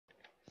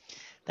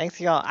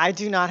Thanks, y'all. I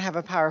do not have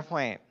a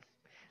PowerPoint.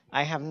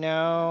 I have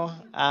no,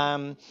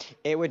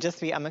 it would just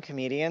be, I'm a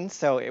comedian,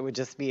 so it would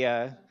just be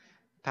a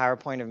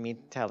PowerPoint of me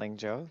telling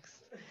jokes.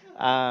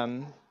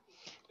 Um,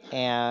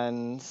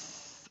 and,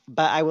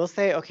 but I will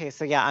say, okay,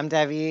 so yeah, I'm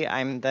Devi.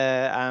 I'm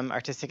the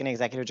artistic and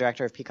executive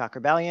director of Peacock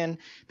Rebellion.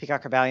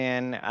 Peacock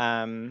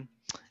Rebellion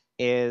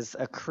is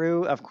a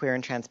crew of queer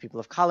and trans people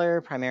of color,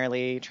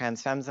 primarily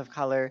trans femmes of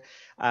color,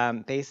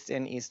 based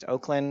in East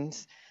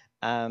Oakland.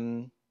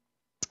 Um,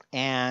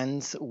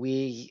 and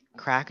we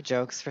crack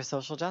jokes for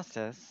social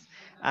justice.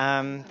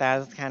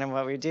 That's kind of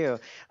what we do.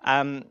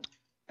 Um,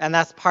 and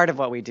that's part of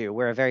what we do.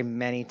 We're a very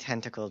many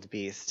tentacled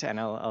beast, and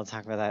I'll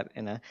talk about that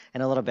in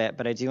a little bit.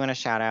 But I do want to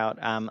shout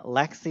out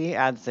Lexi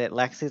Adsit.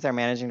 Lexi's our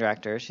managing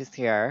director. She's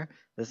here.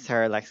 This is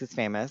her. Lexi's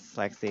famous.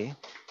 Lexi,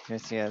 here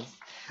she is.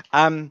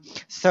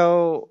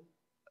 So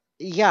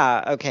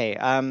yeah, okay.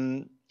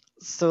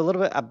 So a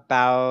little bit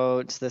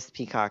about this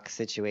peacock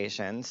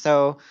situation.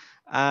 So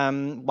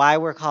why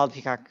we're called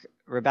Peacock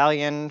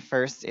Rebellion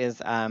first is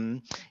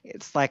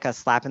it's like a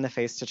slap in the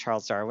face to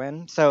Charles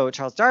Darwin. So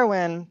Charles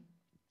Darwin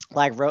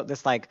like wrote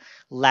this like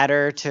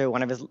letter to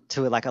one of his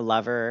to like a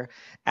lover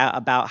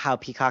about how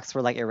peacocks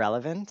were like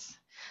irrelevant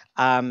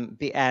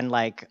and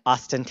like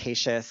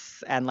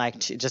ostentatious and like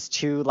just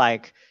too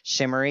like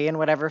shimmery and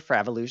whatever for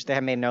evolution. They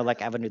have made no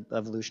like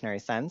evolutionary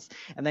sense.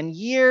 And then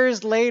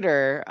years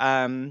later,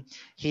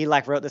 he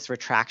like wrote this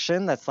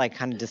retraction that's like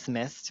kind of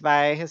dismissed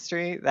by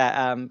history,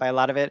 that by a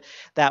lot of it,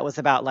 that was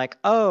about like,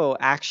 oh,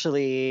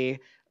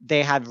 actually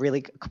they had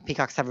really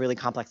peacocks have really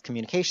complex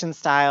communication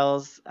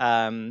styles,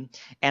 and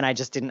I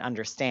just didn't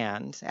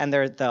understand. And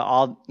they're the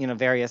all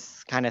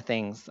various kind of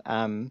things,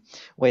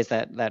 ways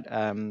that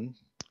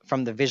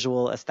from the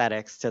visual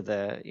aesthetics to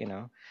the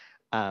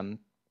a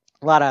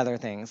lot of other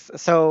things.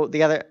 So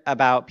the other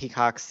about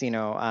peacocks,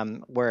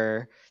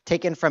 were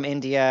taken from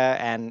India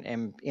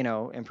and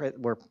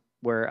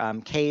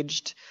were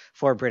caged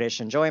for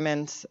British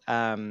enjoyment,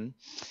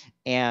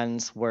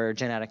 and were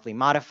genetically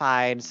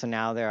modified. So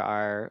now there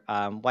are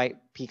white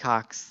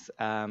peacocks.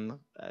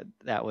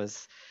 That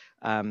was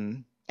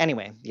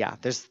anyway. Yeah,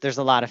 there's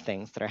a lot of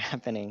things that are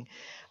happening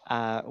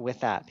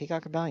with that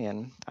Peacock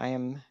Rebellion. I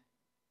am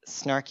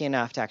snarky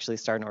enough to actually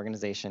start an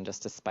organization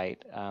just to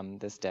spite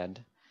this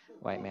dead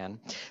white man.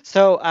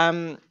 So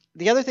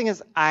the other thing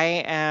is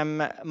I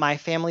am my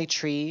family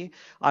tree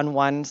on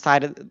one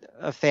side of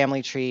a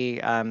family tree.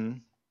 Well,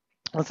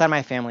 it's not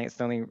my family. It's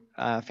the only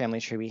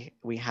family tree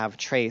we have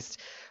traced.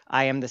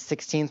 I am the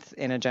 16th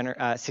in a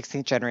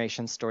 16th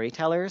generation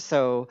storyteller.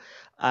 So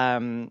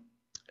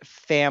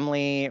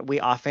family, we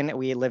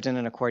lived in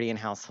an accordion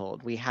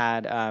household. We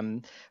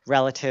had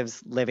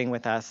relatives living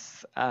with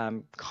us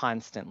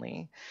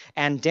constantly,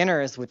 and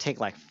dinners would take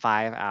like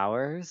 5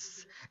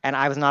 hours, and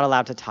I was not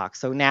allowed to talk.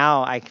 So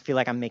now I feel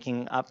like I'm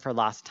making up for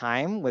lost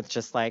time with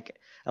just like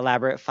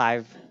elaborate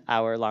 5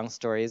 hour long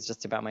stories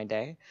just about my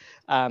day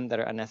that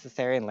are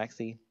unnecessary, and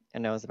Lexi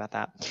knows about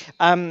that.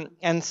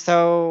 And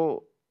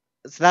so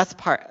that's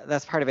part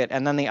of it.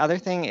 And then the other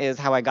thing is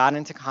how I got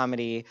into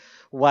comedy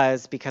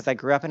was because I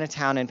grew up in a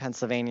town in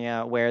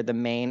Pennsylvania where the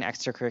main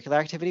extracurricular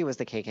activity was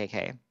the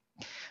KKK.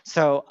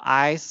 So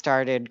I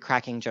started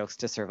cracking jokes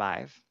to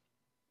survive,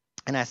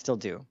 and I still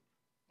do.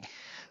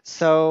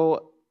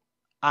 So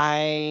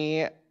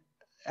I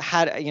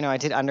I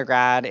did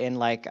undergrad in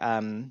like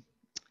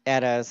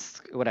at a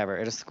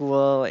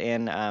school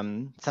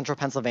in central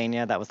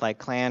Pennsylvania that was like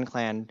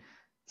clan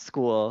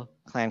school,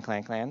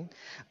 clan.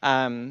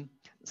 Um,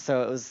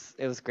 so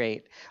it was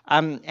great.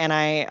 And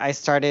I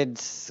started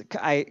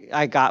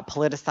I got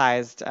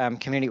politicized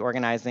community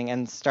organizing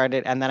and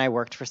then I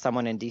worked for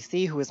someone in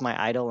DC who was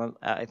my idol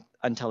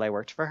until I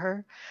worked for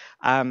her.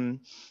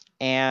 Um,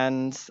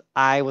 and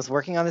I was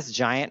working on this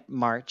giant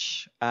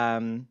march.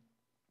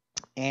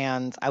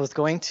 And I was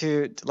going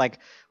to like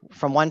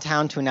from one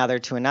town to another,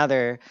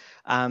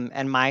 and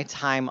in my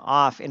time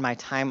off,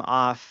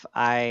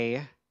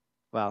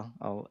 well,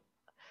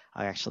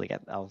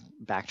 I'll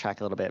backtrack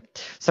a little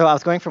bit. So I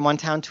was going from one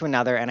town to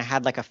another, and I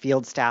had like a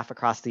field staff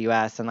across the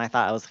U.S., and I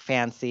thought I was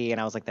fancy, and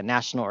I was like the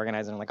national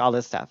organizer, and like all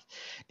this stuff.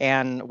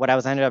 And what I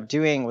was ended up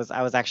doing was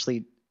I was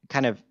actually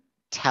kind of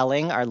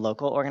telling our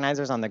local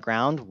organizers on the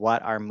ground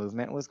what our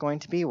movement was going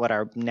to be, what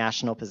our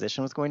national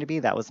position was going to be.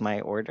 That was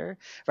my order,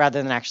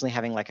 rather than actually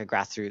having like a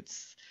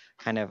grassroots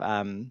kind of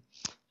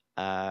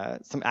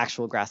some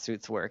actual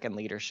grassroots work and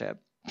leadership.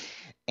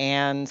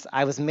 And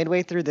I was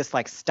midway through this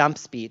like stump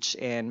speech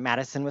in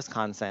Madison,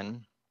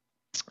 Wisconsin.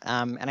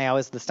 And I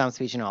always, the stump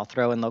speech, I'll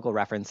throw in local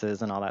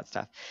references and all that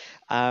stuff.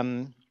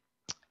 Um,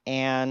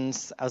 and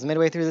I was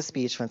midway through the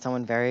speech when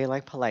someone very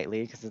like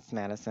politely, because it's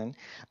Madison,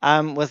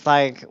 was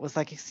like,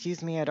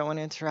 "Excuse me, I don't want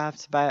to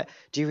interrupt, but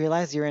do you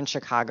realize you're in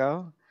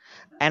Chicago?"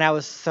 And I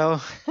was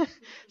so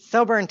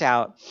so burnt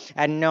out.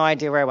 I had no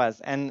idea where I was,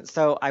 and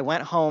so I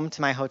went home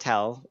to my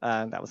hotel.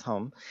 That was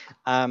home.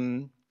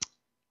 Um,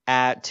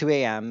 at 2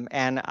 a.m.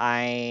 and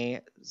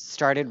I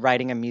started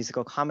writing a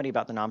musical comedy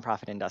about the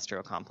nonprofit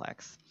industrial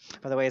complex.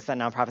 by the ways that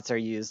nonprofits are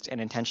used,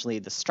 and intentionally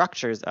the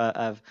structures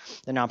of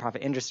the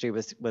nonprofit industry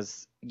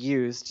was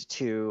used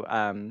to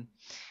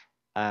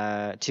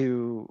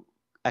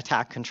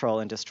attack, control,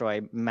 and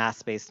destroy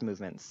mass-based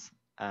movements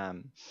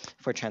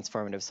for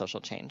transformative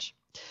social change.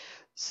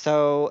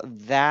 So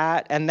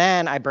that, and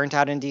then I burnt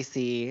out in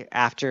DC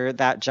after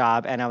that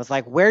job, and I was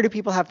like, where do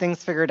people have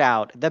things figured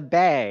out? The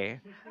Bay,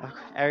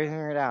 everything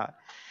figured out.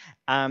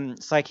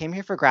 So I came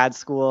here for grad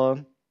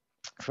school,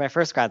 for my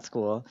first grad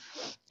school,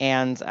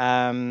 and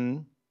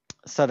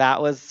so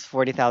that was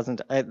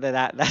 40,000.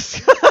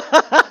 That's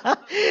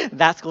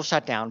that school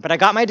shut down, but I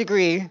got my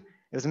degree.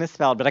 It was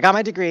misspelled, but I got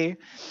my degree,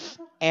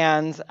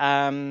 and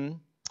then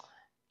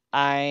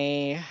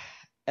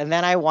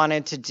I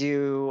wanted to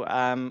do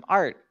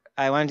art.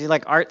 I wanted to do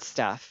like art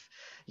stuff,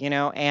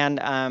 and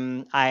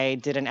I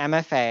did an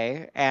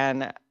MFA,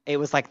 and it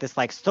was like this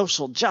like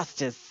social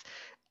justice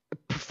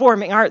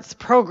performing arts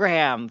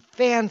program,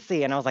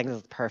 fancy, and I was like, this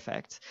is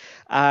perfect.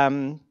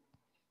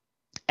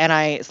 And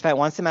I spent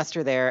one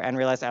semester there and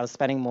realized I was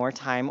spending more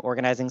time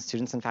organizing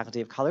students and faculty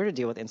of color to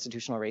deal with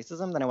institutional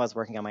racism than I was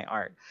working on my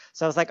art.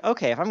 So I was like,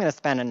 okay, if I'm going to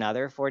spend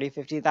another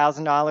 $40,000,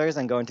 $50,000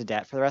 and go into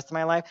debt for the rest of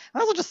my life, I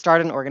might as well just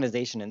start an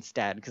organization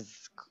instead,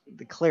 because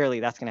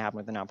clearly that's going to happen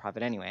with a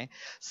nonprofit anyway.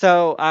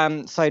 So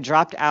I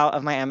dropped out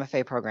of my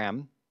MFA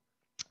program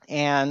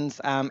and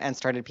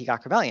started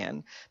Peacock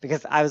Rebellion,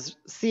 because I was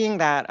seeing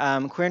that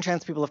queer and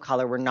trans people of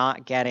color were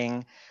not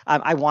getting.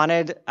 I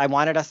wanted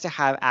us to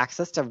have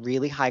access to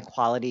really high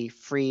quality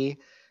free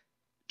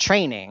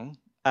training,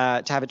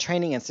 to have a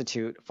training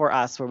institute for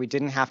us where we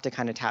didn't have to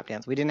kind of tap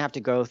dance. We didn't have to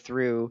go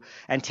through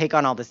and take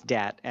on all this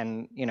debt,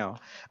 and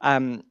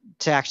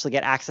to actually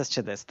get access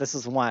to this. This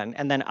is one,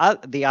 and then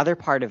the other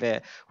part of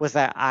it was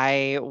that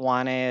I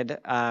wanted.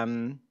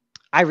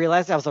 I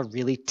realized I was a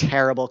really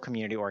terrible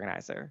community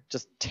organizer,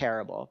 just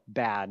terrible,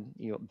 bad.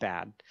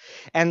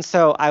 And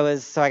so I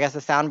guess the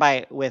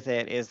soundbite with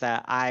it is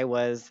that I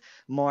was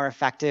more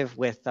effective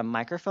with the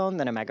microphone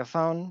than a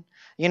megaphone.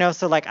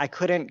 So like I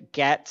couldn't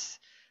get,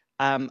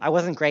 I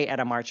wasn't great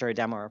at a march or a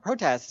demo or a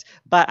protest,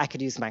 but I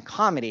could use my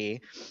comedy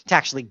to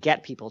actually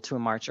get people to a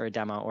march or a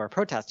demo or a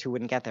protest who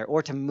wouldn't get there,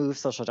 or to move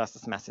social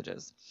justice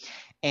messages.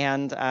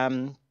 And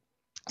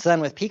so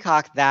then with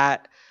Peacock,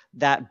 that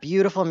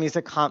beautiful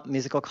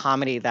musical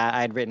comedy that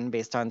I had written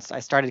based on, I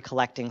started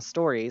collecting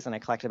stories, and I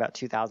collected about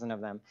 2,000 of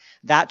them.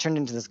 That turned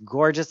into this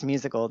gorgeous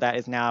musical that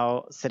is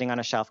now sitting on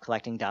a shelf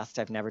collecting dust.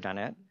 I've never done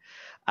it.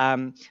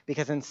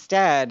 Because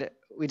instead,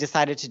 we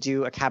decided to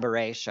do a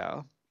cabaret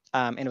show.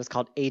 And it was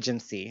called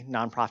Agency,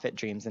 Nonprofit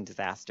Dreams and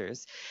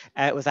Disasters.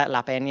 It was at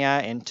La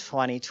Peña in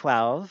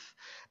 2012.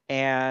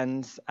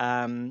 And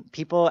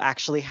people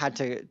actually had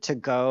to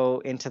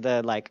go into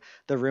the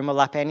room of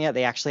La Peña.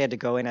 They actually had to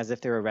go in as if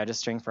they were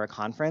registering for a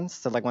conference.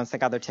 So like once they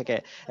got their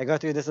ticket, they go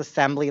through this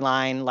assembly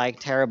line,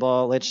 like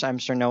terrible, which I'm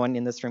sure no one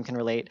in this room can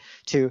relate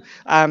to.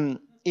 And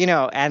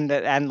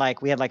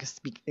like we had like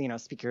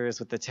speakers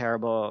with the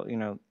terrible,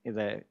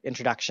 the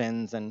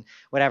introductions and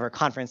whatever,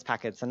 conference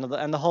packets and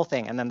the whole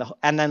thing. And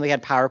then we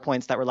had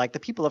PowerPoints that were like, the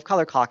People of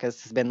Color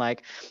Caucus has been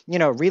like,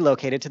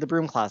 relocated to the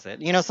broom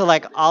closet. So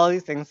like all of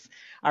these things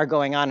are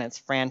going on. And it's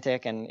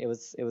frantic, and it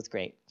was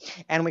great.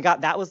 And we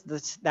got that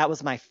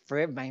was my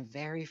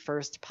very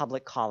first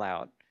public call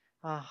out.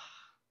 Oh,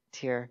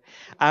 tear.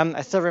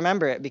 I still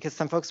remember it because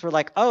some folks were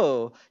like,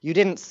 "Oh, you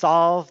didn't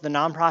solve the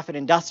nonprofit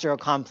industrial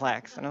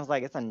complex," and I was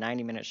like, "It's a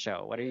 90-minute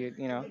show. What are you,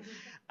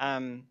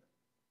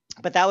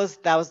 But that was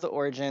the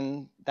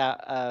origin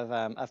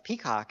of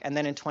Peacock. And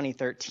then in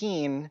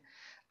 2013,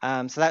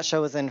 so that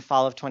show was in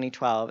fall of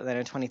 2012. And then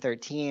in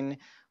 2013,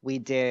 we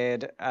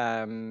did.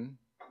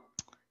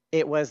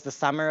 It was the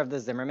summer of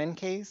the Zimmerman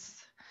case.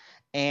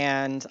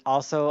 And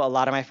also a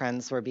lot of my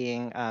friends were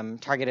being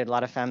targeted. A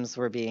lot of femmes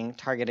were being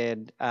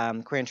targeted.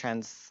 Queer and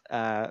trans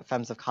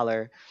femmes of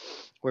color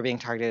were being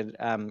targeted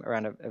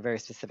around a very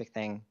specific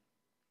thing.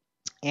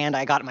 And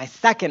I got my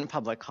second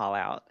public call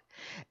out.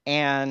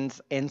 And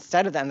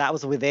instead of that, and that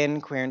was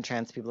within queer and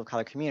trans people of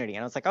color community.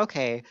 And I was like,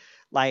 okay,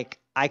 like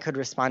I could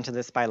respond to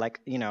this by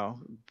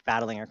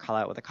battling a call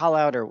out with a call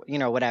out or,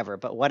 whatever.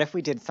 But what if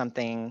we did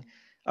something?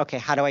 Okay,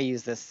 how do I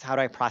use this? How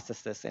do I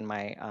process this in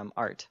my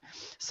art?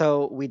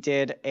 So we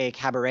did a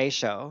cabaret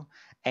show,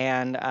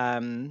 and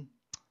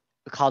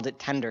we called it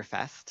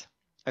Tenderfest,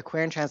 a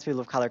queer and trans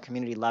people of color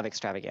community love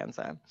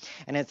extravaganza.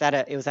 And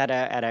it was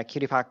at a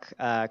Cutie Puck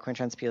queer and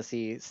trans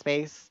POC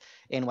space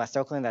in West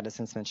Oakland that has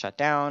since been shut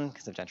down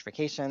because of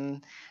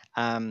gentrification,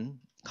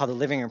 called the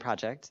Living Room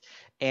Project.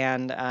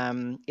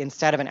 And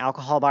instead of an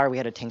alcohol bar, we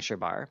had a tincture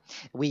bar.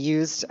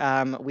 We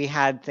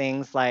had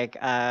things like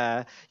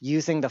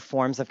using the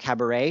forms of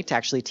cabaret to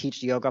actually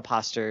teach yoga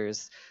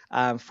postures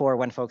for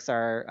when folks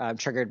are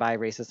triggered by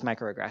racist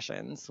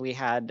microaggressions. We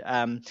had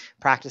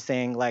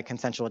practicing like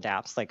consensual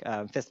daps, like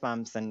fist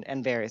bumps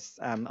and various,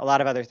 a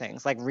lot of other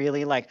things,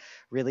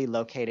 really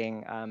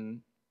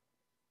locating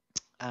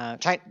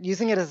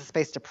using it as a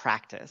space to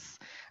practice.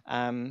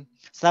 So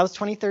that was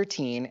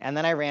 2013, and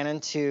then I ran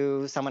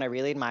into someone I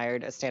really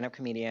admired, a stand-up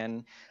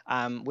comedian,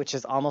 which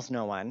is almost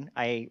no one.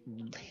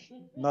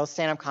 Most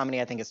stand-up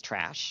comedy I think is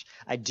trash.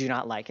 I do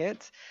not like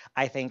it.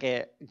 I think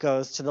it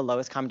goes to the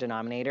lowest common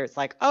denominator. It's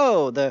like,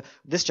 oh,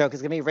 this joke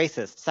is gonna be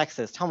racist,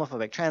 sexist,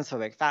 homophobic,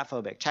 transphobic,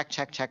 fatphobic. Check,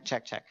 check, check,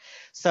 check, check.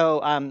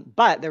 So,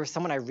 but there was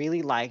someone I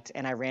really liked,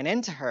 and I ran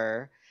into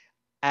her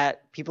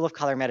at People of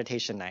Color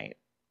Meditation Night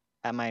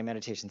at my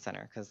meditation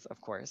center, because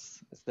of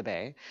course it's the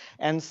Bay.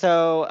 And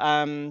so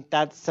and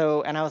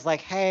I was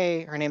like,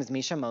 hey, her name is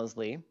Misha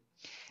Mosley.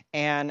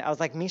 And I was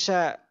like,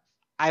 Misha,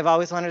 I've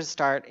always wanted to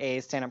start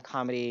a stand-up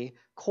comedy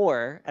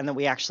core, and then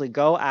we actually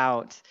go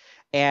out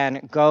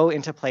and go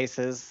into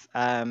places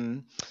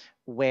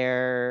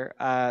where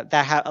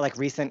that have like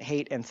recent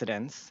hate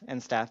incidents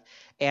and stuff.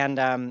 And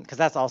because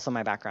that's also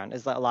my background,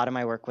 is that a lot of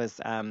my work was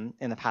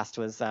in the past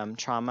was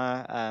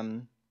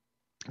trauma,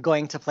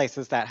 going to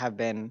places that have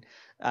been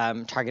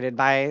targeted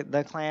by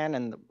the Klan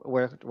and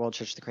World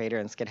Church the Creator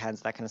and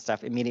Skidheads, that kind of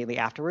stuff, immediately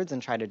afterwards,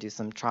 and try to do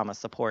some trauma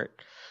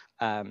support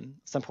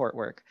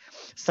work.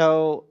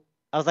 So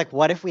I was like,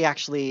 what if we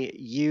actually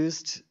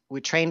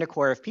we trained a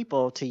core of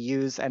people to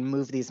use and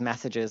move these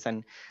messages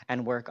and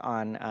work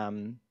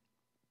on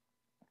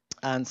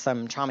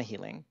some trauma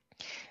healing?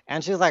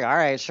 And she was like, all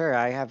right, sure,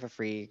 I have a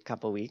free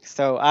couple weeks.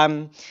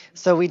 So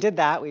we did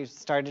that. We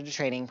started a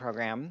training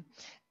program,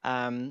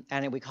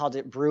 and we called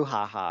it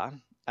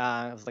Brouhaha.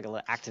 It was like a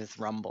little activist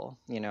rumble,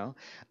 you know.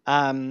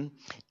 And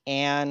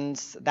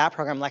that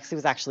program, Lexi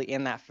was actually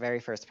in that very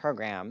first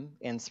program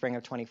in spring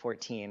of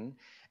 2014.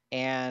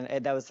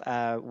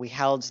 And we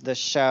held the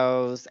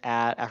shows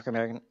at African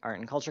American Art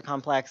and Culture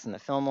Complex in the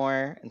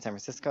Fillmore in San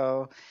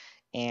Francisco.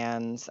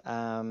 And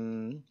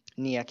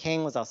Nia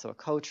King was also a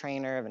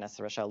co-trainer.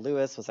 Vanessa Rochelle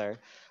Lewis was our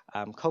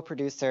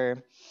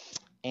co-producer.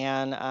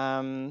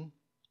 And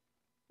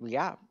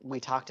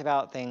we talked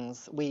about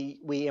things.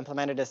 We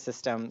implemented a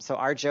system. So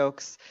our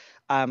jokes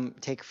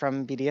take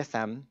from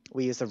BDSM.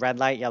 We use a red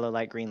light, yellow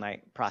light, green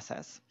light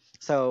process.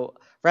 So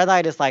red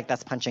light is like,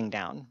 that's punching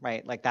down,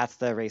 right? Like that's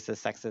the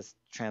racist, sexist,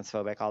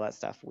 transphobic, all that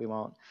stuff we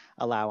won't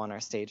allow on our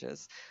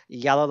stages.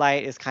 Yellow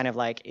light is kind of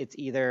like, it's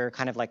either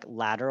kind of like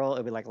lateral, it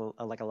would be like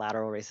a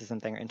lateral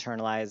racism thing, or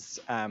internalized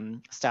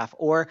stuff,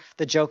 or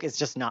the joke is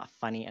just not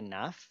funny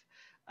enough,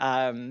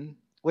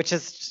 which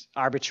is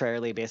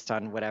arbitrarily based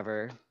on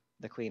whatever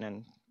the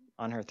queen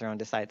on her throne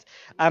decides.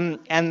 And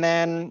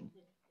then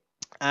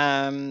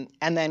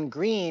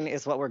green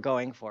is what we're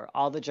going for.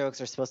 All the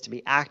jokes are supposed to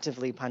be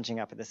actively punching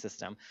up at the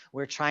system.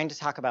 We're trying to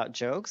talk about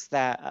jokes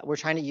we're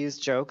trying to use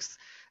jokes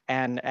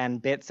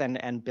and bits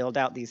and build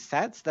out these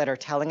sets that are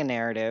telling a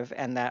narrative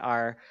and that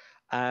are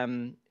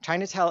trying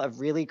to tell a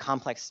really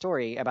complex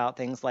story about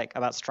things like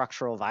about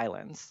structural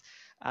violence.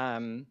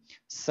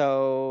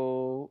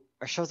 So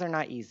our shows are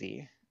not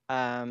easy.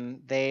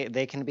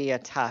 They can be a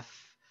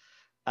tough.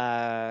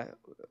 The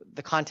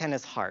content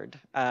is hard.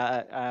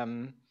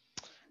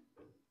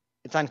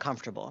 It's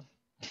uncomfortable.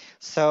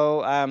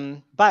 So,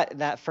 but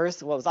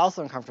what was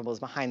also uncomfortable is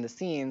behind the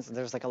scenes,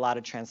 there's like a lot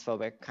of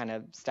transphobic kind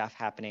of stuff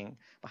happening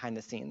behind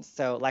the scenes.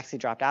 So Lexi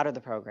dropped out of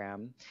the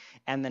program.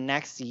 And the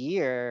next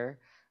year,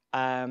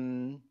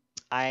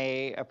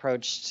 I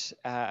approached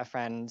a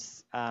friend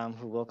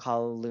who we'll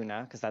call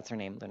Luna, because that's her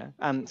name, Luna.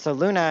 So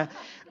Luna,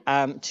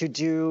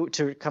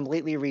 to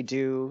completely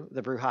redo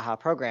the Brouhaha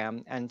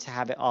program and to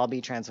have it all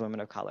be trans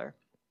women of color.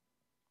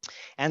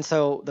 And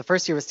so the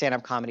first year was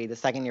stand-up comedy. The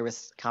second year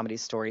was comedy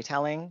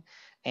storytelling.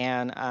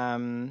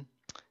 And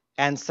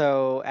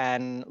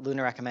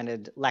Luna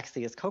recommended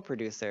Lexi as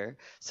co-producer.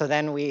 So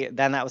then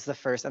that was the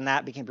first, and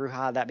that became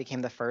Brouhaha. That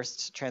became the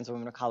first trans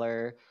women of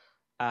color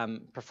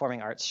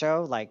performing arts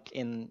show, like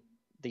in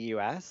the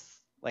U.S.,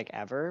 like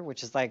ever,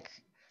 which is like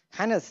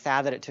kind of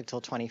sad that it took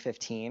till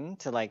 2015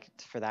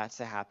 for that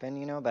to happen,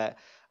 you know. But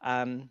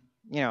and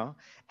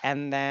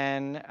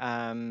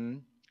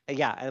then.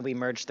 And we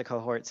merged the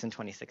cohorts in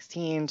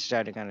 2016 to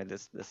try to go into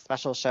this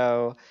special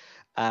show,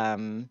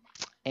 and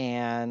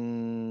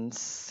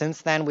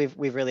since then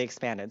we've really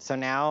expanded. So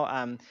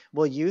now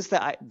we'll use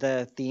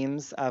the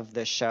themes of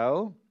the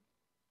show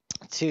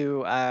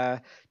to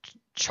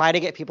try to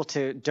get people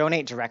to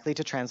donate directly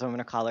to trans women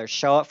of color,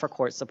 show up for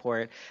court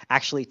support,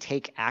 actually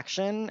take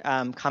action,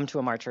 come to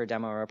a march or a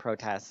demo or a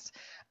protest,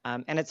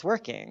 and it's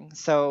working.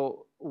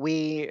 So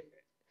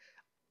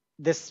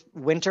this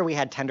winter we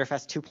had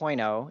Tenderfest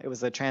 2.0. It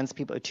was a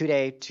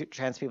 2-day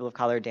trans people of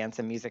color dance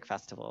and music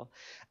festival.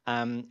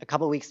 A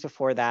couple weeks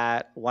before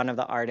that, one of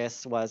the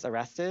artists was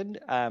arrested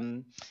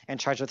and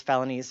charged with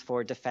felonies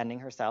for defending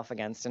herself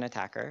against an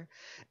attacker.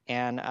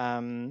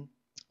 And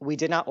we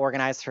did not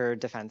organize her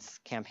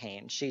defense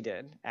campaign. She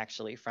did,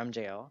 actually, from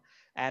jail.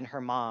 And her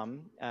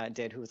mom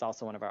did, who was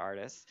also one of our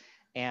artists.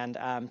 And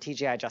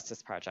TGI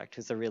Justice Project,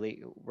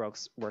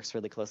 works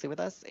really closely with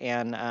us.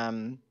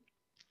 And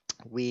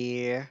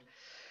we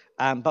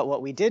But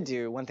what we did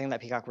do, one thing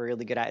that Peacock were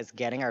really good at is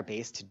getting our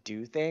base to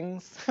do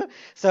things.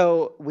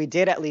 So we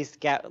did at least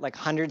get like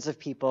hundreds of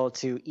people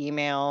to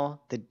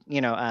email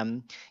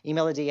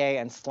email the DA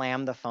and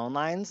slam the phone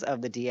lines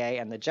of the DA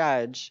and the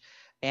judge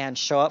and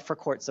show up for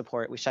court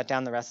support. We shut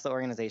down the rest of the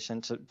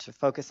organization to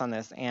focus on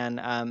this.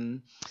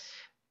 And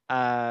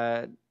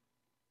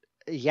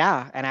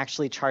and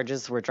actually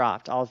charges were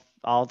dropped.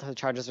 All the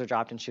charges were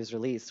dropped and she was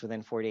released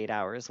within 48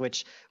 hours,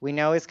 which we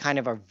know is kind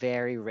of a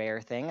very rare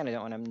thing. And I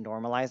don't want to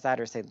normalize that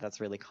or say that that's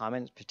really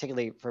common,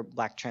 particularly for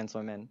Black trans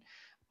women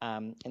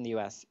in the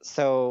US.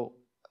 So,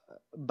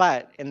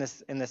 but in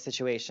this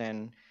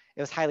situation,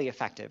 it was highly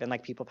effective. And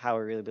like people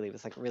power really believe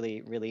it's like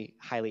really, really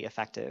highly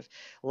effective.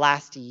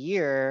 Last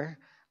year,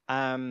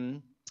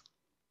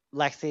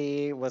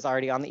 Lexi was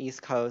already on the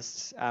East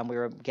Coast. We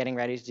were getting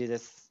ready to do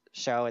this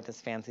show at this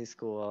fancy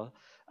school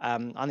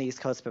on the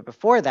East Coast, but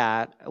before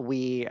that,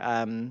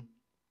 Lexi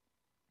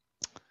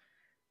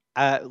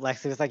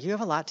was like, "You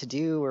have a lot to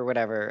do," or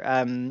whatever.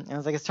 And I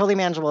was like, "It's totally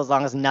manageable as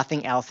long as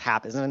nothing else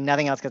happens and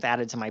nothing else gets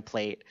added to my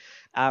plate,"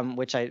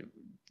 which I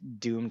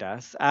doomed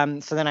us.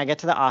 So then I get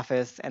to the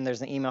office and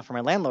there's an email from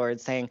our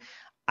landlord saying,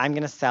 "I'm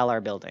going to sell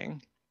our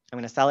building. I'm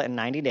going to sell it in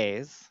 90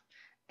 days,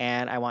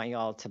 and I want you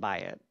all to buy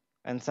it."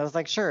 And so I was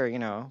like, "Sure,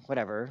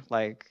 whatever."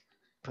 Like,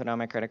 put on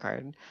my credit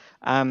card.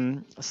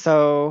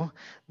 So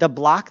the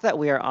block that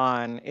we are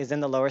on is in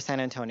the Lower San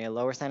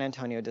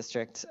Antonio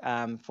district,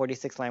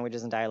 46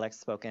 languages and dialects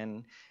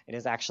spoken. It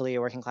is actually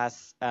a working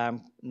class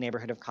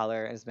neighborhood of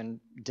color. It has been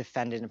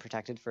defended and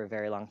protected for a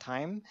very long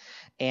time.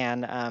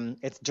 And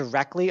it's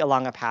directly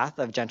along a path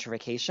of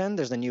gentrification.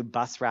 There's a new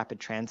bus rapid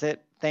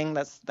transit thing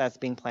that's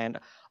being planned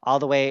all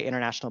the way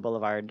International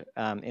Boulevard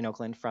in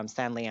Oakland from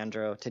San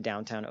Leandro to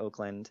downtown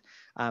Oakland.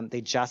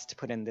 They just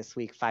put in this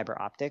week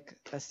fiber optic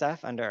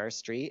stuff under our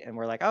street, and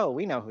we're like, oh,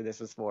 we know who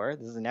this is for.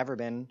 This has never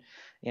been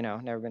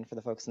for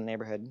the folks in the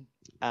neighborhood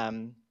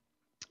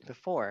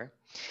before.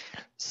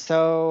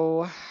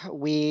 So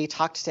we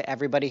talked to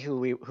everybody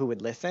who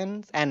would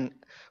listen, and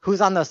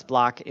who's on this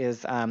block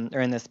is or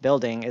in this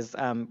building is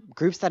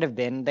groups that have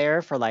been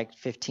there for like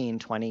 15,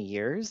 20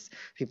 years.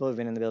 People who've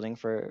been in the building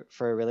for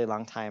a really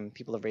long time.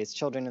 People have raised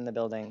children in the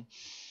building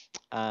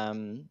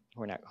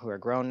who are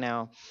grown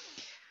now.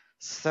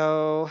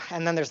 So,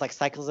 and then there's like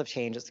Cycles of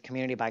Change. It's a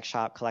community bike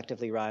shop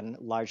collectively run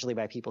largely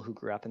by people who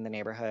grew up in the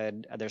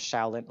neighborhood. There's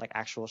Shaolin, like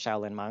actual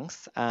Shaolin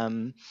monks.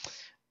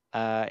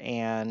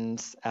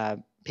 And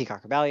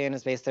Peacock Rebellion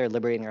is based there,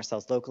 Liberating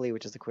Ourselves Locally,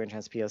 which is a queer and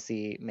trans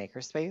POC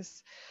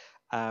makerspace.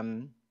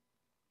 And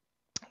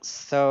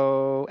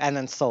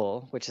then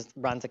Soul, which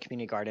runs a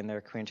community garden.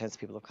 They're queer and trans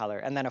people of color.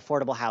 And then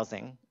affordable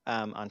housing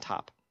on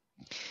top.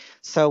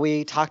 So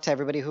we talked to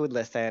everybody who would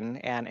listen,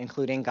 and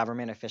including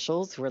government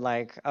officials who were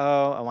like,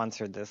 oh, I once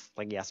heard this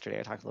like yesterday.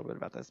 I talked a little bit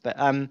about this, but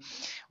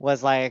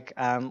was like,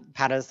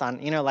 pat us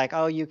on, like,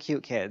 oh, you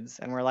cute kids.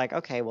 And we're like,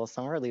 okay, well,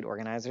 some of our lead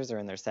organizers are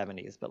in their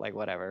 70s, but like,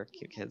 whatever,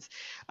 cute kids.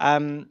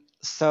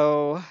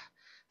 So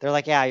they're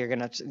like, yeah,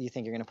 you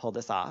think you're gonna pull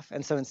this off.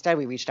 And so instead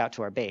we reached out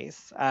to our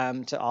base,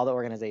 to all the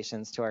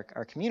organizations, to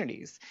our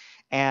communities.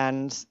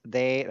 And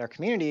their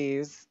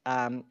communities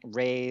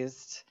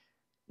raised,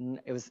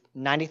 it was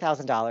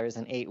 $90,000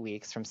 in 8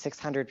 weeks from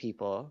 600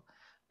 people,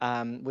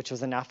 which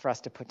was enough for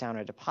us to put down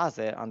a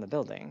deposit on the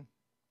building.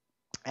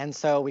 And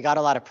so we got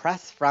a lot of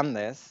press from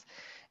this,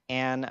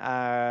 and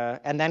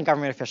then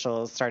government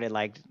officials started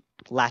like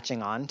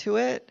latching on to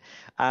it,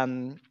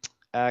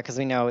 because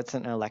we know it's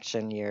an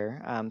election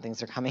year,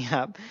 things are coming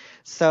up.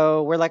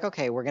 So we're like,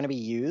 okay, we're going to be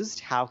used.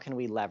 How can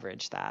we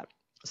leverage that?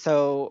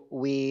 So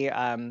we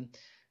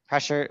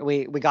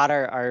got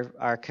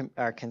our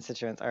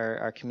constituents,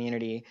 our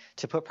community,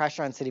 to put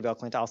pressure on City of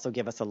Oakland to also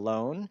give us a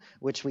loan,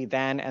 which we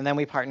then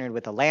we partnered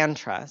with a land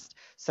trust.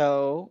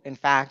 So in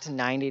fact,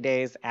 90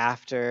 days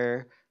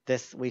after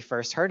we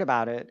first heard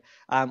about it,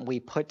 we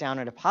put down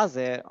a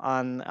deposit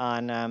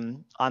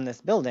on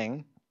this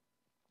building.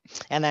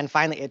 And then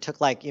finally, it took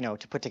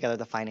to put together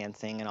the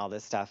financing and all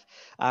this stuff.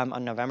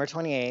 On November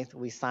 28th,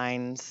 we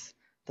signed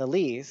the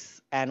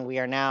lease, and we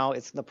are now,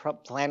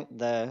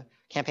 the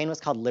campaign was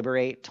called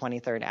Liberate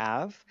 23rd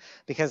Ave,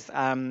 because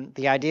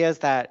the idea is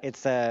that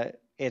it's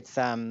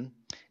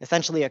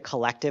essentially a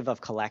collective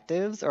of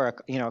collectives, or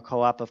a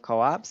co-op of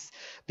co-ops,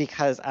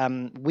 because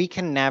we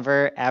can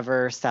never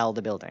ever sell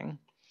the building.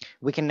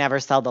 We can never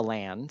sell the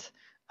land.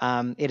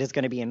 It is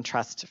going to be in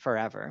trust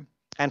forever.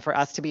 And for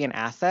us to be an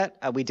asset,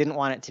 we didn't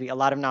want it to be, a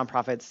lot of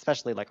nonprofits,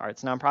 especially like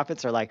arts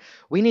nonprofits, are like,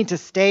 we need to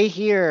stay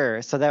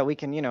here so that we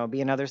can,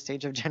 be another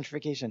stage of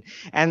gentrification.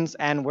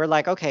 And we're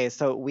like, okay,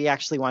 so we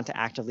actually want to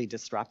actively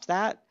disrupt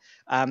that.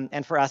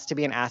 And for us to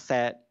be an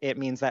asset, it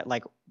means that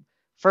like,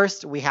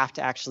 first, we have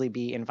to actually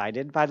be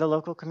invited by the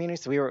local community.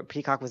 So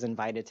Peacock was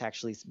invited to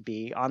actually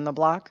be on the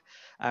block.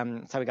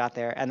 So we got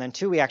there. And then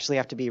two, we actually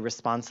have to be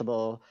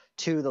responsible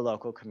to the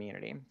local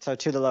community. So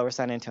to the Lower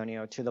San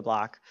Antonio, to the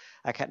block,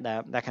 that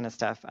kind of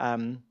stuff.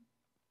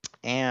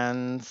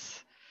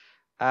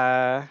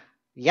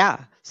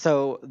 Yeah,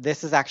 so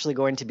this is actually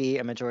going to be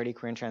a majority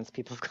queer and trans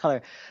people of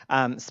color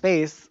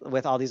space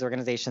with all these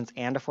organizations,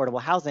 and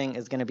affordable housing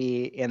is going to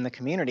be in the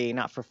community,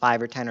 not for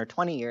 5 or 10 or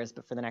 20 years,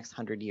 but for the next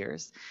 100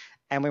 years.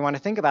 And we want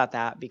to think about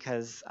that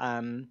because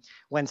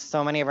when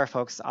so many of our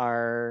folks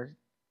are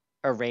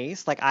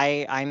erased, like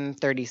I'm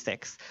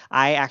 36.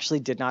 I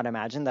actually did not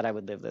imagine that I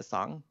would live this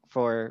long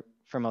for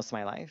most of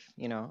my life,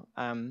 you know.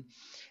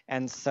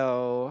 And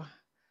so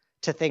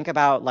to think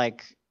about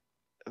like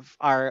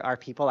are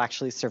people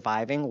actually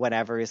surviving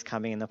whatever is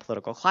coming in the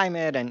political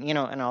climate and you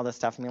know and all this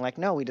stuff, and being like,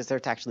 no, we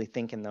deserve to actually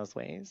think in those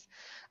ways.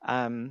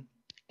 um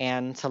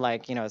and to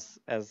like, you know,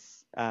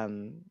 as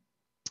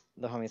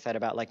the homie said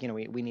about like, you know,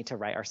 we need to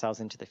write ourselves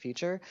into the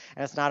future,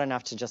 and it's not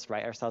enough to just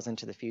write ourselves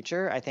into the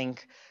future. I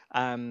think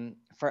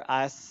for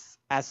us,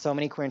 as so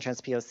many queer and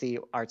trans POC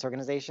arts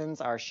organizations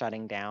are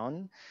shutting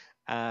down,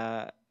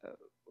 uh,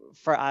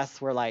 for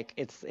us, we're like,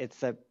 it's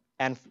a,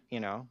 and you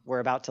know, we're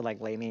about to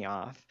like lay me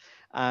off.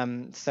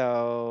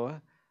 So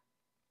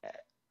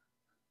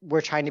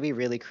we're trying to be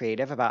really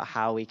creative about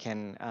how we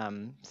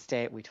can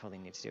stay. We totally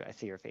need to do it. I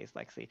see your face,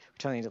 Lexi. We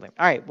totally need to. All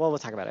right. Well, we'll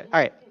talk about it. All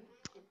right.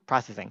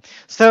 Processing.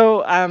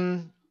 So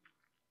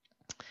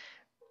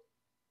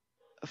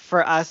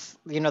for us,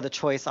 you know, the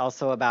choice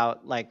also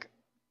about like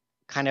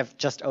kind of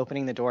just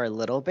opening the door a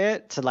little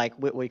bit to like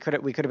we could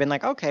have been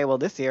like, okay, well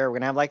this year we're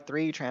gonna have like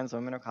 3 trans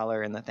women of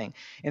color in the thing.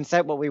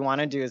 Instead, what we want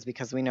to do is,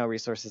 because we know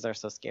resources are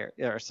so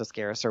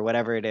scarce or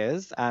whatever it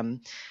is,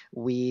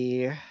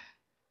 we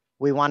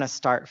want to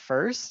start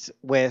first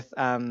with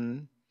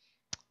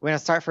we're going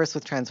to start first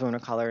with trans women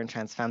of color and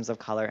trans femmes of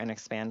color and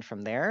expand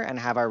from there, and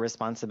have our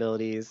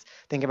responsibilities,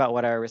 think about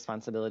what our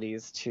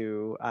responsibilities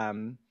to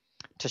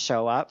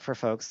show up for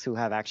folks who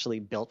have actually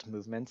built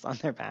movements on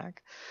their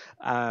back.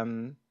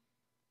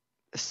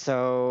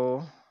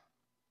 So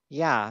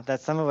yeah,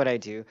 that's some of what I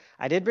do.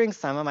 I did bring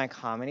some of my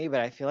comedy,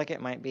 but I feel like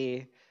it might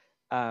be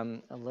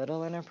a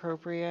little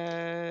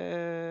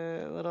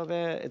inappropriate, a little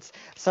bit. It's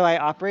so I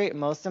operate,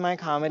 most of my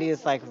comedy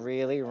is like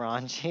really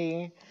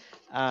raunchy.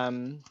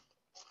 Um,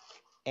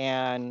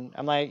 and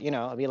I'm like, you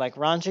know, I'll be like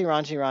raunchy,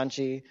 raunchy,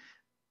 raunchy,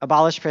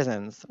 abolish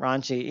prisons,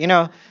 raunchy, you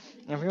know.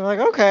 And people are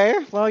like, okay,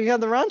 well, you had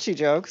the raunchy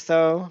joke,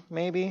 so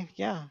maybe,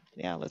 yeah,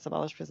 let's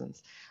abolish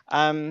prisons.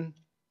 Um,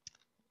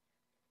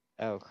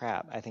 oh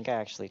crap, I think I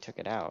actually took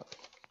it out.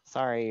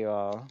 Sorry, you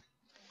all.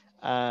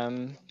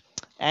 Um,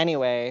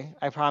 anyway,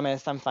 I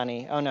promise I'm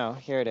funny. Oh no,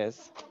 here it is.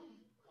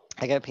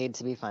 I get paid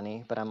to be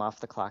funny, but I'm off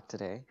the clock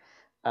today.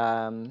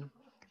 Um,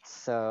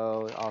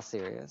 so all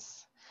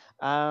serious.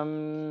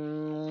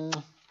 Um,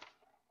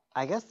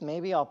 I guess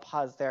maybe I'll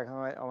pause there.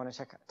 I want to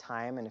check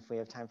time, and if we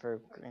have time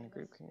for in a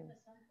group community.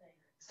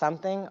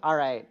 Something? All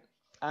right.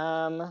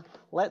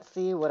 Let's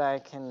see what I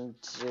can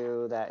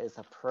do that is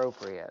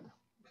appropriate.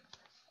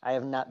 I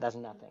have not, that's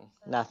nothing.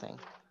 Nothing.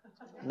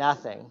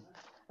 Nothing.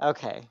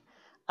 Okay.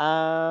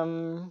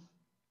 Um,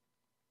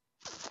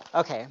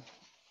 okay.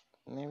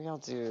 Maybe I'll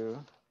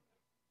do,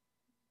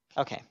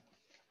 okay.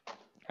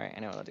 All right, I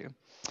know what I'll do.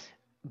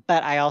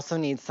 But I also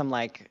need some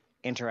like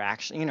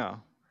interaction, you know.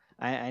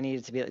 I need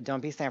it to be, don't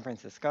be San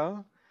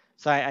Francisco.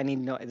 So I need,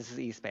 no, this is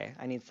East Bay.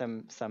 I need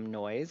some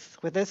noise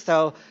with this.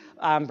 So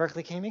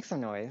Berkeley, can you make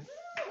some noise?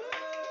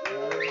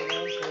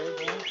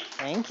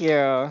 Thank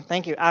you.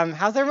 Thank you.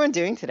 How's everyone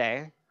doing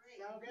today?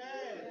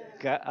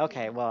 Good.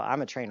 Okay, well,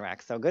 I'm a train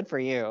wreck, so good for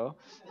you.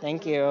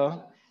 Thank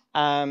you.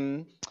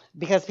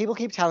 Because people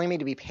keep telling me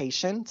to be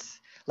patient,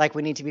 like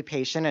we need to be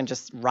patient and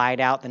just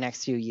ride out the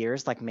next few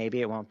years, like maybe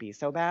it won't be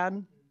so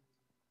bad.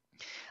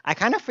 I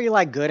kind of feel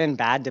like good and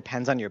bad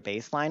depends on your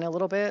baseline a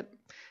little bit,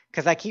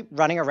 because I keep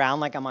running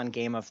around like I'm on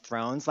Game of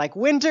Thrones, like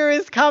winter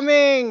is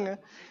coming.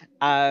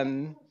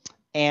 Um,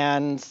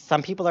 and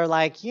some people are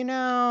like, you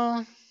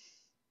know,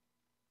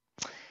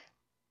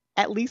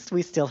 at least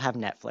we still have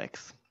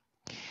Netflix.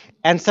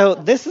 And so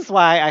this is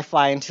why I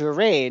fly into a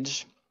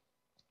rage.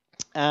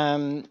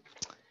 Okay,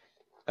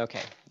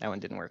 that one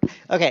didn't work.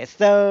 Okay,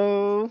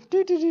 so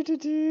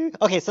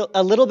okay, so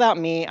a little about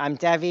me. I'm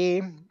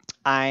Devi.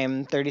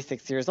 I'm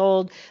 36 years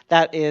old.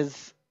 That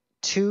is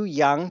too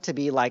young to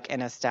be like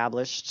an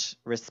established,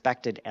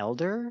 respected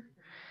elder,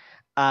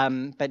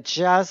 but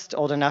just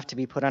old enough to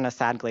be put on a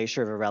sad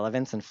glacier of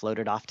irrelevance and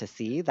floated off to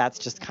sea. That's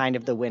just kind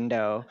of the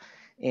window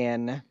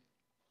in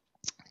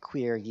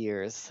queer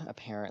years,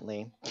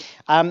 apparently.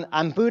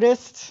 I'm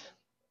Buddhist.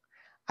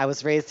 I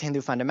was raised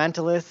Hindu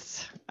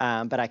fundamentalist,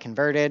 but I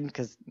converted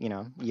because, you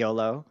know,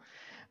 YOLO.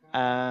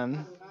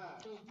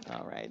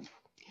 All right.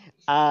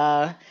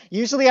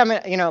 Usually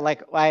you know,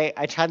 like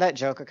I tried that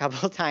joke a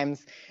couple of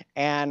times,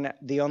 and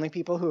the only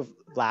people who've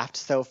laughed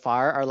so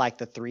far are like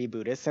the 3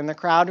 Buddhists in the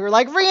crowd who are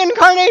like,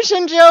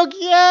 reincarnation joke,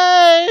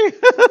 yay!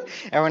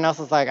 Everyone else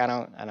is like, I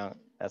don't,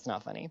 that's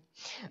not funny.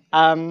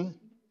 And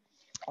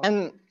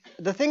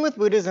the thing with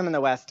Buddhism in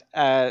the West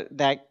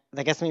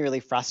that gets me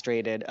really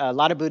frustrated, a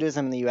lot of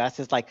Buddhism in the US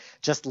is like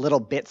just little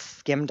bits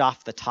skimmed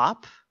off the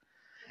top.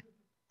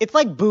 It's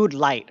like Bud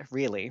Light,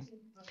 really.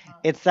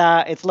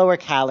 It's lower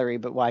calorie,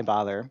 but why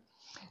bother?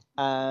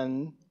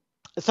 Um,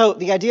 So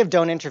the idea of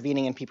don't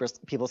intervening in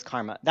people's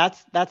karma.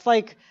 That's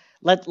like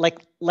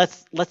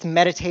let's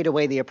meditate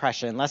away the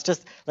oppression. Let's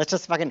just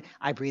fucking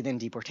I breathe in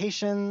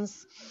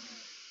deportations.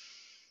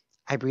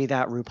 I breathe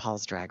out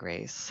RuPaul's Drag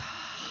Race.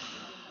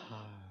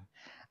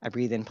 I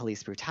breathe in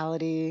police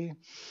brutality.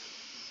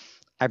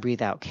 I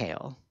breathe out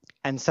kale.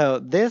 And so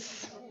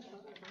this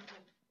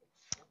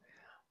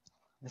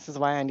is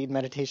why I need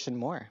meditation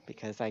more,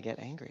 because I get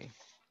angry.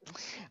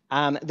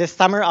 This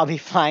summer I'll be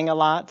flying a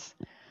lot.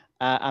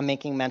 I'm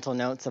making mental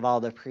notes of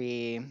all the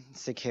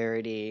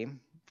pre-security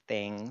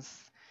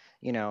things,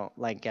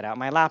 like get out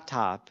my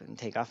laptop and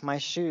take off my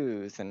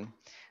shoes and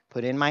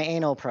put in my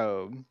anal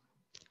probe,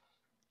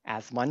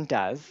 as one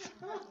does.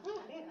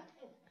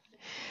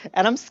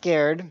 And I'm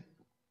scared,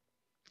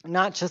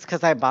 not just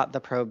because I bought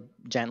the probe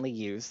gently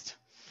used.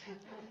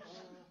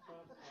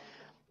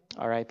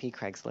 R.I.P.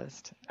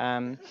 Craigslist.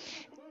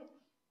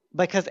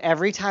 Because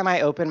every time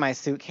I open my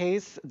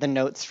suitcase, the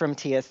notes from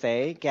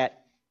TSA get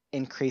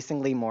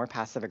increasingly more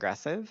passive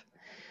aggressive.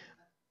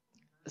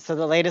 So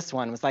the latest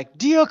one was like,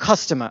 "Dear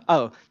customer."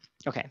 Oh,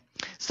 okay.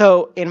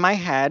 So in my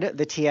head,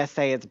 the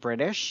TSA is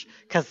British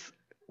because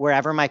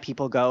wherever my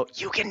people go,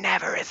 you can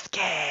never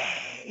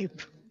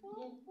escape.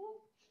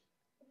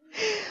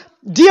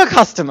 "Dear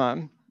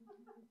customer,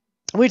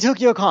 we took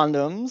your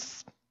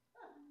condoms.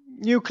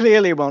 You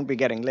clearly won't be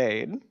getting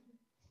laid.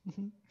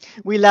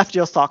 We left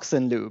your socks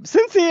and lube.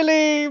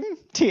 Sincerely,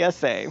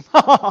 TSA."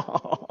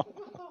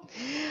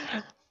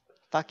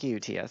 Fuck you,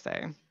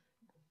 TSA.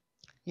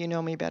 You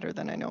know me better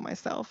than I know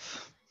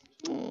myself.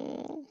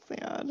 Oh,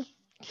 sad.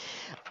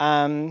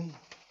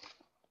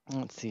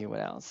 Let's see what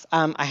else.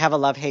 I have a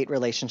love-hate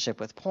relationship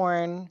with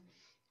porn.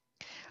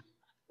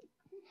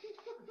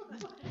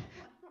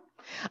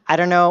 I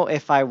don't know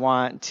if I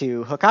want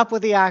to hook up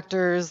with the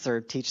actors or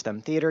teach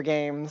them theater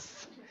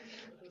games.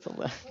 It's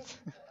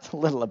a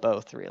little of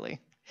both, really.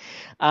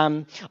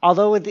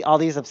 Although with all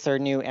these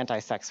absurd new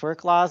anti-sex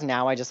work laws,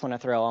 now I just want to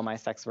throw all my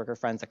sex worker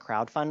friends a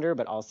crowdfunder,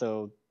 but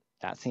also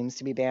that seems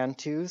to be banned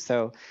too.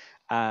 So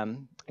I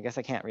guess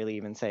I can't really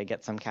even say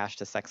get some cash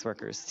to sex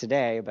workers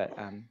today, but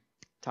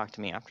talk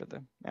to me after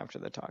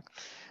the talk.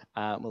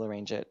 We'll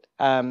arrange it.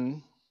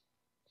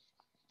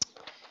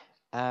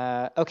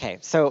 Okay,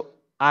 so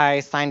I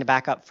signed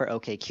back up for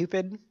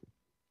OkCupid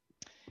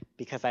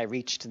because I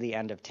reached the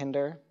end of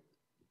Tinder.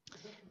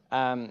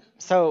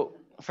 So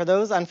for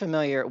those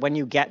unfamiliar, when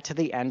you get to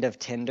the end of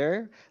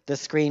Tinder, the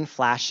screen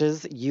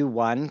flashes, "You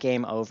won,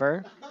 game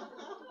over."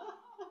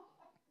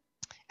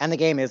 And the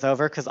game is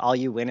over because all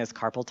you win is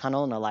carpal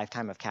tunnel and a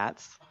lifetime of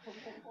cats.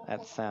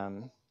 That's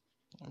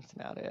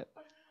about it.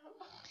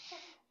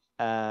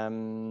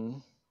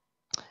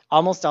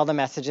 Almost all the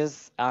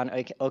messages on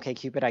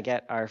OkCupid I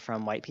get are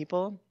from white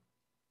people.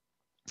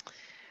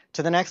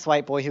 To the next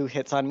white boy who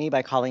hits on me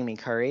by calling me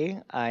curry,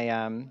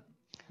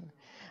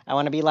 I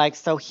want to be like,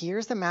 "So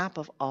here's a map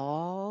of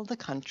all the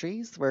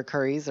countries where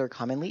curries are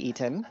commonly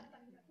eaten.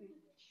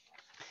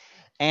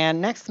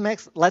 And next,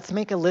 let's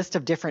make a list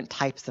of different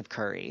types of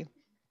curry,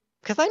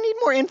 because I need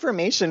more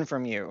information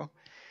from you."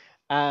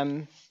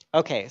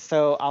 Okay,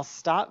 so I'll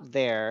stop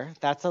there.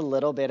 That's a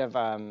little bit of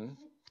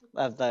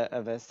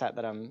a set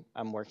that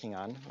I'm working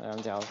on, that I'm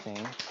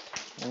developing.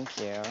 Thank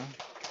you.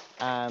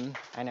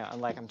 I know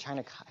I'm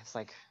trying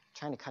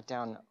to cut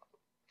down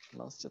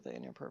most of the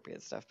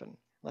inappropriate stuff, but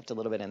left a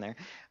little bit in there.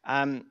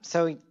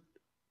 So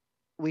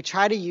we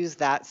try to use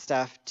that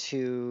stuff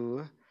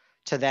to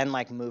then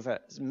move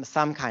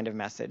some kind of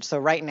message. So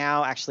right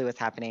now, actually what's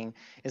happening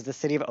is the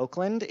city of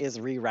Oakland is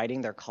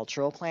rewriting their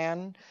cultural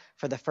plan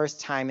for the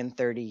first time in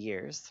 30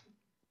 years.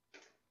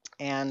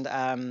 And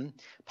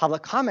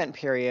public comment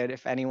period,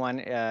 if anyone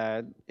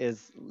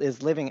is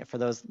living, for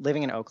those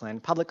living in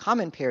Oakland, public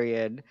comment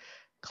period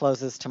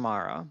closes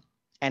tomorrow.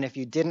 And if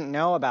you didn't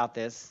know about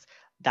this,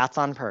 that's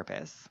on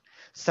purpose.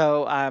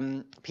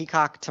 So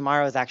Peacock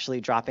tomorrow is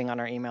actually dropping on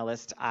our email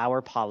list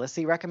our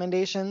policy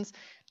recommendations.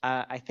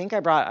 I think I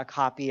brought a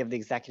copy of the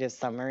executive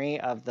summary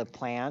of the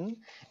plan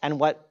and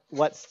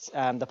what's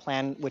the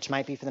plan, which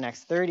might be for the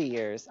next 30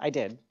 years. I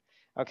did.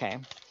 Okay.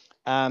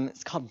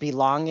 It's called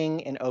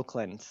Belonging in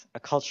Oakland, a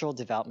Cultural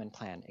Development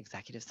Plan,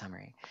 Executive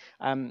Summary.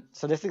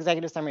 So this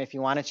executive summary, if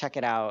you want to check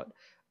it out,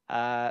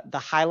 the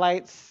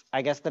highlights,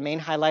 I guess the main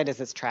highlight is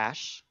it's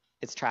trash.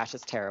 It's trash,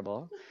 it's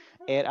terrible.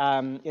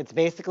 It's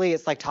basically,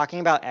 it's like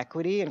talking about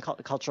equity and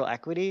cultural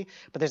equity,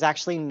 but there's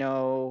actually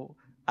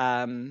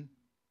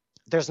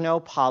there's no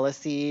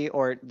policy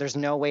or there's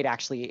no way to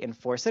actually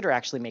enforce it or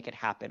actually make it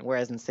happen.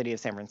 Whereas in the city of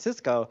San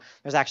Francisco,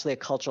 there's actually a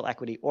cultural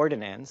equity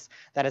ordinance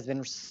that has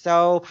been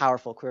so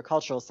powerful. Queer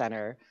Cultural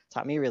Center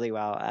taught me really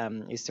well.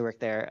 Used to work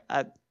there,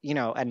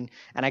 and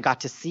I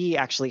got to see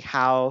actually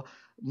how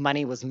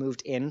money was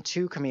moved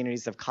into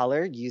communities of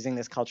color using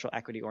this cultural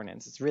equity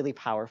ordinance. It's really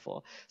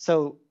powerful.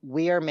 So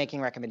we are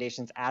making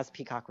recommendations as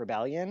Peacock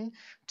Rebellion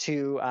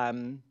to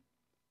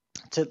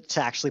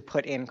actually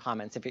put in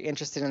comments. If you're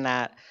interested in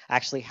that, I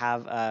actually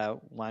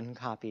have one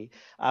copy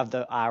of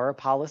our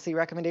policy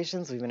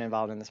recommendations. We've been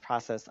involved in this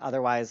process.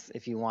 Otherwise,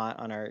 if you want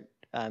on our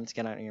to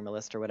get on your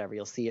list or whatever,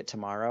 you'll see it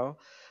tomorrow.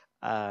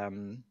 Yeah,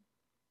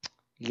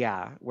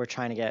 we're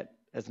trying to get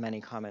as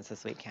many comments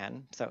as we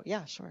can. So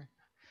yeah, sure.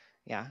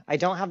 Yeah, I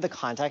don't have the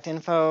contact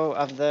info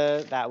of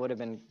that would have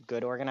been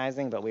good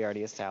organizing, but we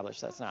already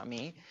established that's not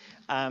me.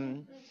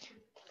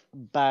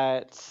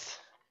 But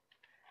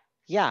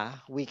yeah,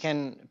 we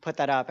can put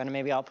that up, and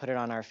maybe I'll put it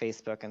on our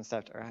Facebook and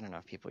stuff, or I don't know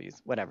if people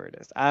use whatever it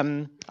is.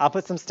 I'll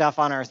put some stuff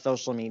on our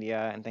social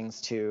media and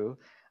things too.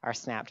 Our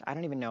Snapchat. I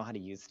don't even know how to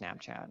use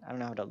Snapchat. I don't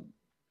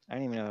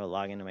even know how to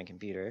log into my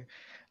computer.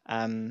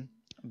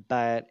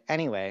 But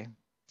anyway,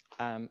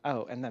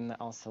 oh, and then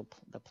also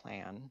the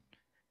plan,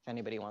 if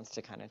anybody wants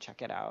to kind of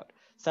check it out.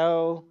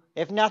 So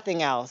if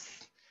nothing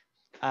else,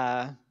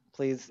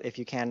 please, if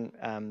you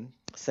can,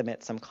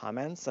 submit some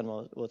comments, and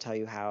we'll tell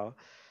you how,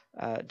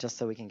 just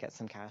so we can get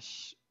some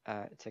cash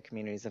to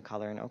communities of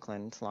color in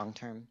Oakland long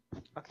term.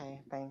 Okay,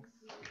 thanks.